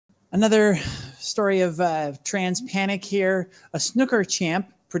Another story of trans panic here. A snooker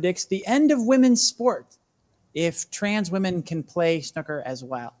champ predicts the end of women's sport if trans women can play snooker as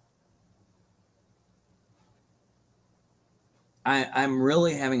well. I'm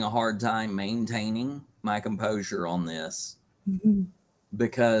really having a hard time maintaining my composure on this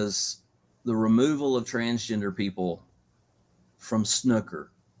because the removal of transgender people from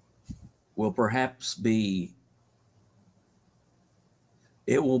snooker will perhaps be,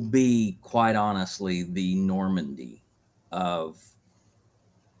 it will be quite honestly the Normandy of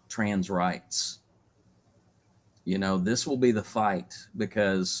trans rights. You know, this will be the fight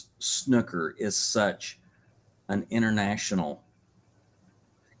because snooker is such an international.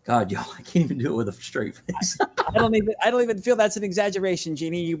 God, y'all, I can't even do it with a straight face. I don't even feel that's an exaggeration,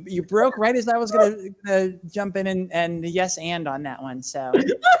 Jeannie. You broke right as I was gonna jump in and yes and on that one. So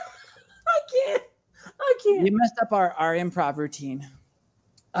I can't. You messed up our improv routine.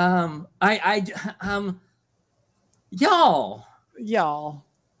 Y'all,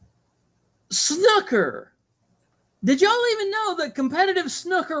 snooker. Did y'all even know that competitive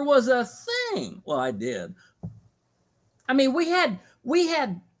snooker was a thing? Well, I did. I mean, we had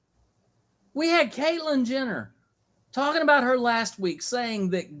Caitlyn Jenner talking about her last week,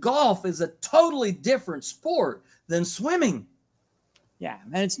 saying that golf is a totally different sport than swimming. Yeah,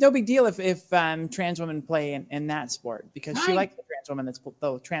 and it's no big deal if trans women play in that sport because she likes the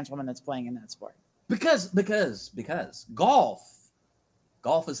trans woman that's playing in that sport. Because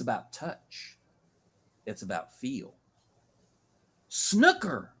golf is about touch. It's about feel.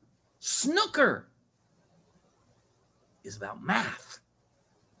 Snooker is about math.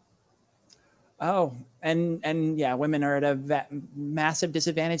 Oh, and yeah, women are at a massive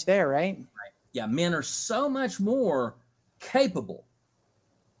disadvantage there, right? Right. Yeah, men are so much more capable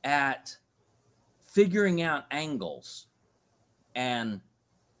at figuring out angles and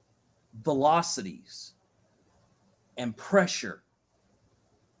velocities and pressure.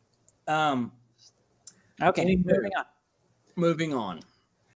 Okay, moving on. Moving on.